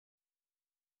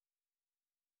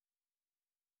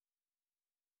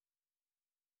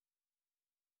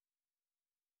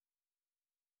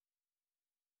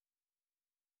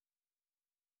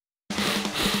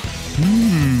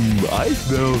I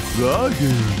smell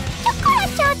froggy.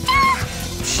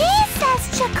 She says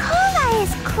Chocola is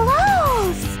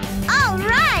close. All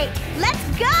right, let's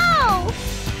go.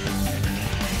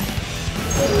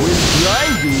 When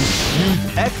grinding,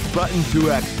 use X button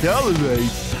to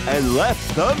accelerate and left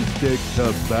thumbstick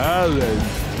to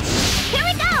balance. Here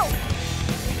we go.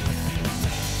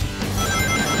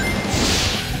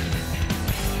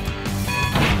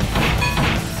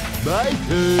 My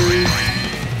turn.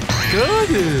 Got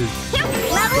it.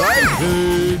 Level My up.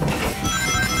 turn.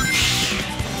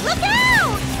 Look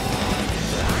out.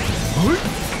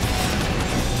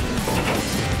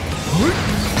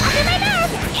 I'll do my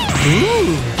best.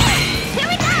 Ooh. Here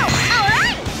we go. All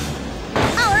right.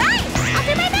 All right. I'll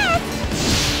do my best.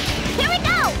 Here we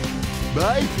go.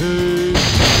 My turn.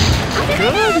 I'll do my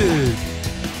Got best. it.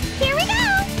 Here we go.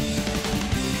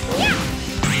 Yeah.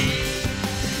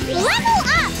 Level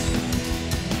up.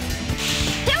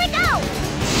 Here we go.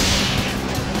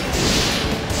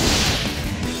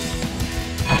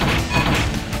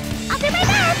 I'll do my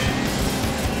best.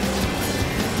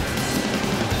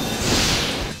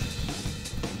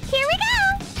 Here we go.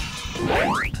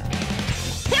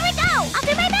 Here we go. I'll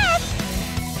do my best.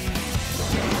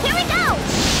 Here we go.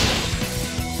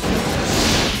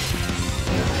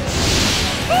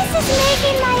 This is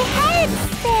making my head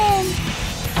spin.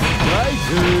 My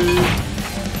turn.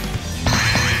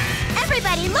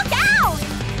 Everybody, look out!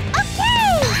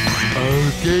 Okay!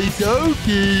 Okay,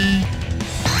 dokie.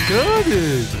 Got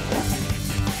it.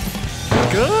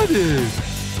 Got it.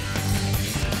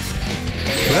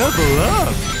 Level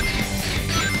up.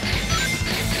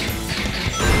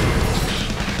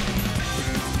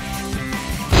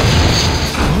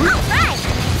 All right!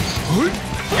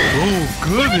 Oh,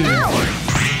 goodness.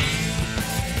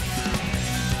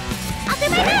 I'll do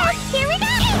my best! Here we go!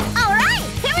 All right!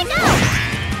 Here we go!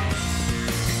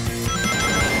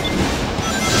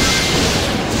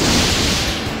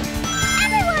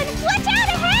 Everyone, watch out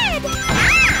ahead!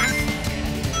 Ah!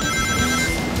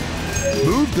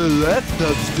 Move the left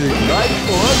thumbstick right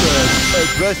or left and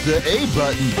press the A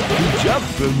button to jump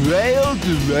from rail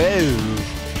to rail.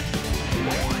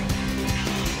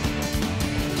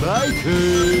 My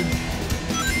turn.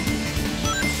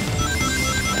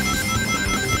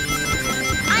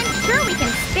 I'm sure we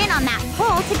can spin on that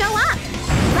pole to go up.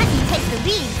 Let me take the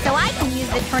lead so I can use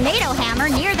the tornado hammer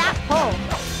near that pole.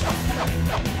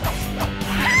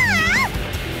 Ah!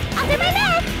 I'll do my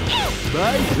best!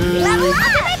 My turn. Level up!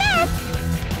 I'll do my best!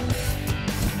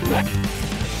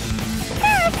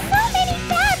 There are so many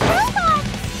bad robots!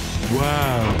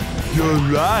 Wow, you're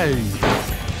right.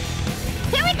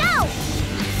 Here we go!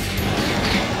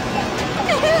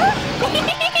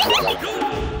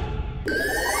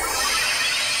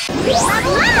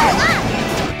 Level up!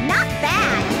 Not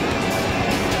bad!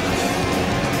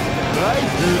 My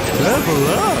turn. Level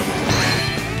up.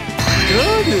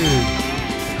 Got it.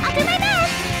 I'll do my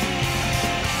best!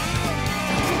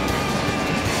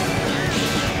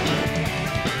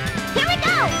 Here we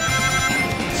go!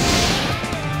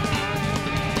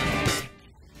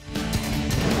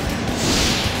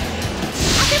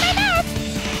 I'll do my best!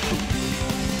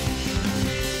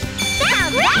 Now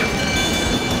that!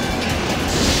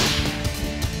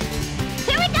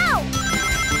 Here we go!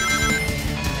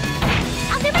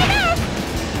 I'll do my best!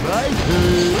 My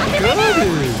turn. I'll do my Got best.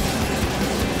 it.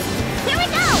 Here we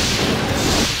go!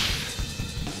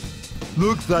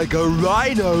 Looks like a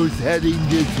rhino's heading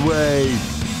this way.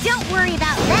 Don't worry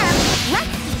about them.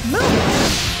 Let's keep moving.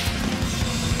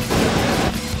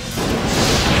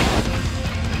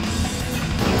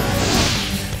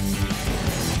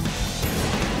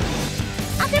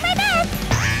 I'll do my best.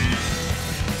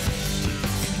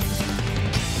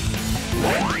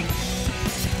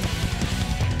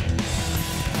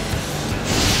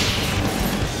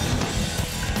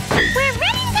 We're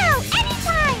ready to go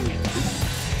anytime.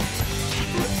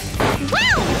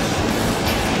 Wow!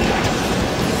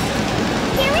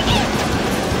 Here we go!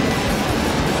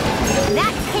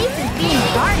 That case is being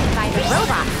guarded by the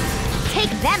robots.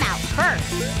 Take them out first.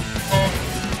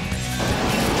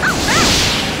 All right!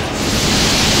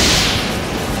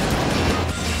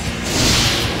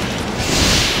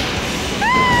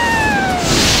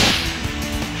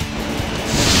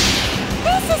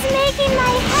 This is making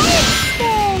my head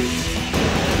spin.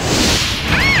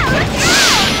 Ow! Look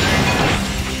out!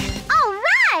 All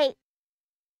right!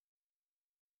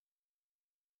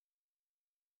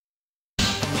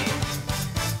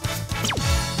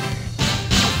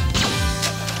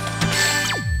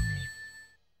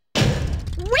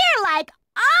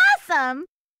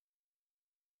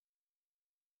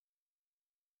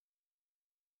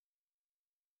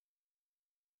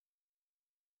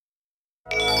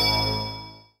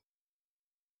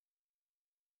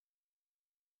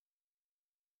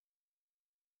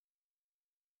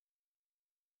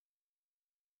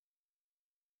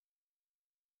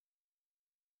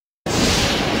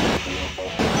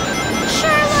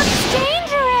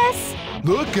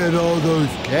 Look at all those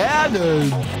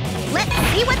cannons! Let's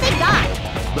see what they got.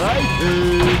 My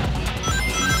turn!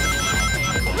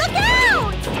 Look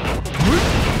out!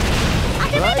 I'll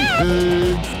do my My best.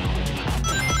 turn!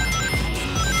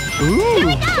 Here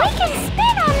we Ooh! go! We can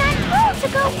spin on that pole to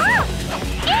go up!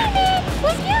 Amy,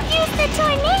 will you use the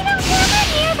tornado hammer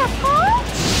near the pole?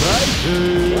 My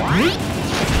turn!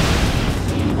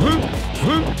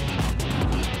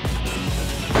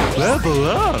 Level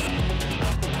up!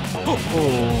 Ho-ho!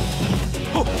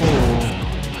 Ho-ho!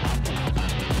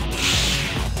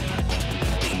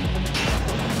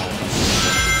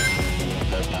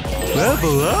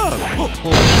 Level up! Ho-ho!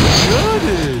 Got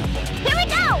it! Here we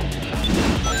go!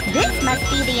 This must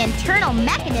be the internal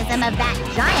mechanism of that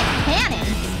giant cannon.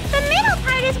 The middle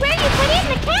part is where you put in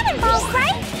the cannonballs,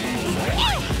 right?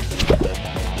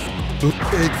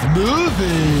 It's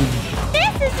moving!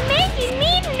 This is making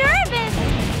me nervous!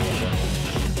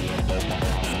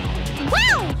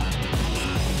 Wow!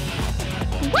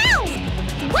 Wow!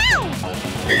 Wow!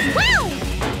 Wow!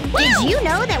 Did you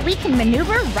know that we can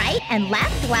maneuver right and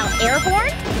left while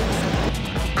airborne?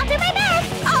 I'll do my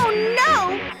best! Oh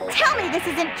no! Tell me this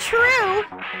isn't true!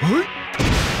 Huh?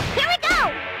 Here we go!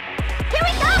 Here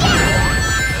we go!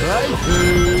 My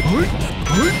turn! Sorry,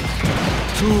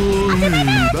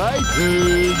 my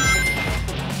turn!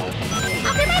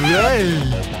 I'll do my best! Great!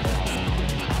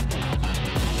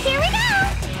 Here we go!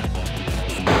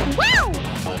 Wow!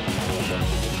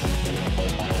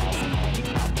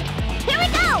 Here we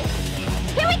go!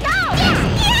 Here we go!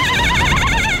 Yeah!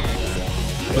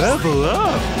 Level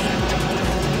up!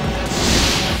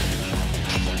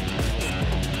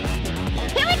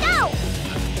 Here we go!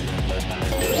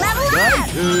 Level My up!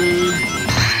 turn!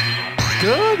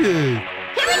 Got it!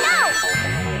 Here we go!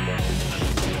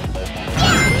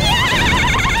 Yeah!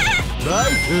 My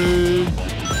turn!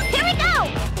 Here we go!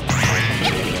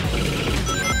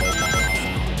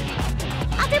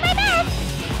 I'll do my best!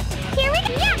 Here we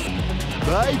go! Yeah!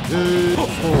 My turn! Oh.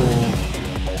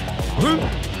 Huh?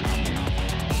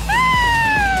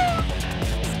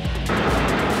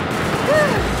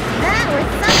 That was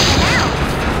something else!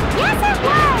 Yes, it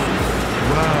was!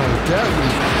 Wow, that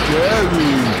was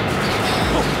scary!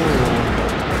 Oh.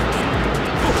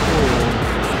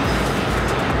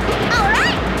 All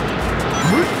right!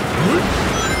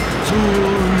 Sorry!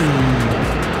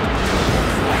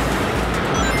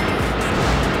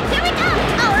 Here we go!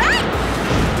 All right!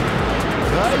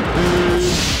 My turn!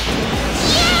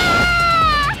 Yeah!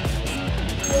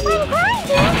 When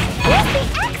grinding, use the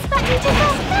X button to go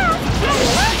fast and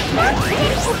left button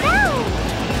to go.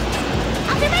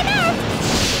 I'll do my best.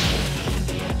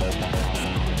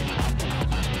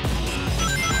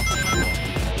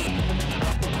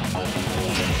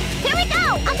 Here we go!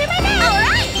 I'll do my best! All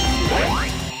right!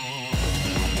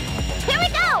 Here we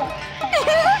go!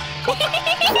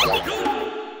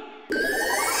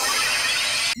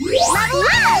 Level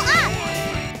up!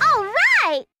 All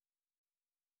right!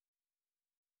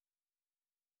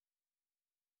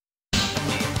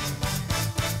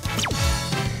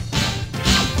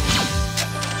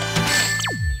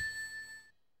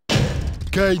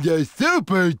 Kinda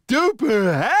super duper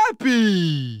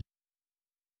happy!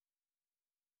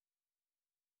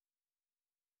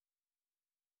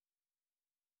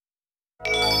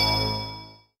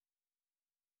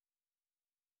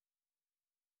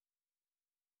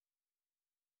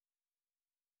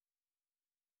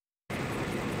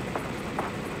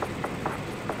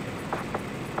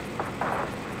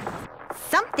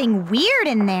 Something weird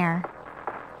in there.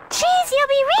 Cheese, you'll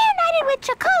be reunited with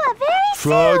Chocola very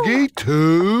soon. Froggy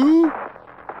too?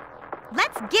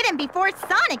 Let's get him before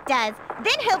Sonic does.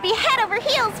 Then he'll be head over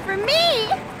heels for me.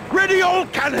 Ready, all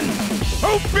cannons!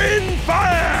 Open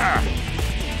fire!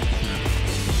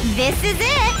 This is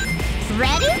it.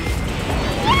 Ready?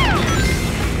 Yeah!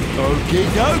 Okie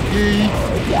dokie!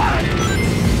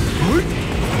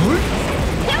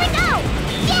 Here we go!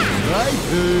 Yeah! My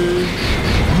turn!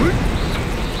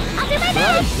 I'll do my My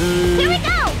best! turn! Here we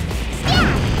go!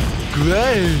 Yeah!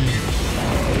 Great!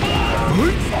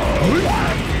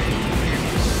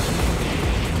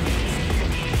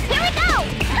 Here we go!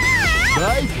 Ah!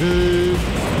 My turn!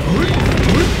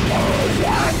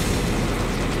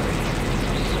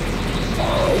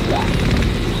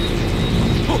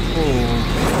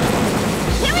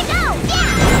 Here we go!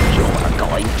 Yeah! You're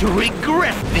going to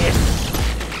regret this!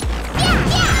 Yeah!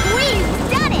 Yeah! We've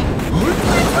done it! But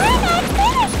we're not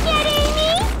finished yet,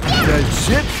 Amy! Yeah! That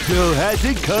ship still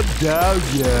hasn't come down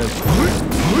yet.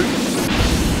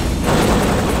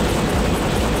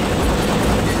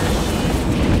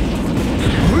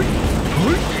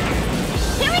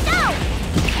 Here we go!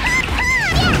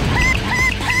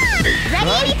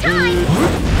 Ready? Anytime!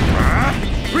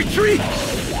 Retreat!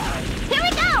 Here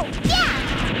we go! Yeah!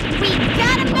 We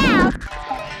got him now!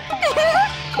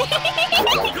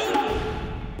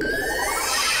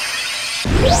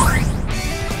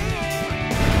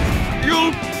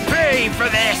 You'll pay for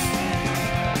this!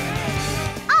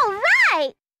 All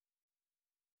right!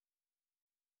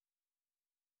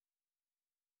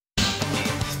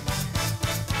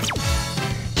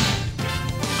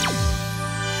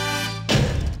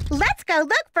 Let's go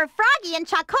look for Froggy and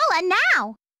Chocola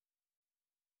now!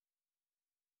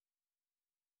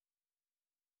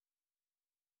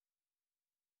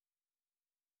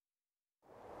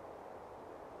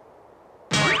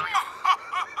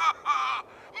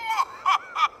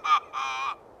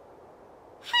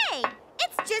 Hey,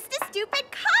 it's just a stupid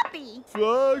copy!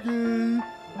 Froggy,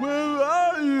 where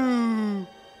are you?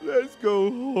 Let's go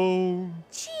home.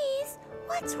 Cheese,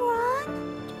 what's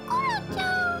wrong?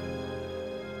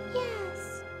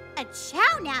 Yes, a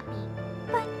chow nappy.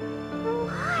 But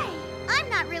why? I'm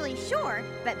not really sure,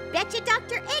 but betcha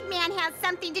Dr. Eggman has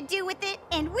something to do with it,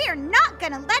 and we're not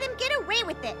gonna let him get away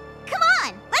with it. Come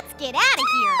on, let's get out of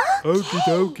here. Okie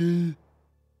dokie.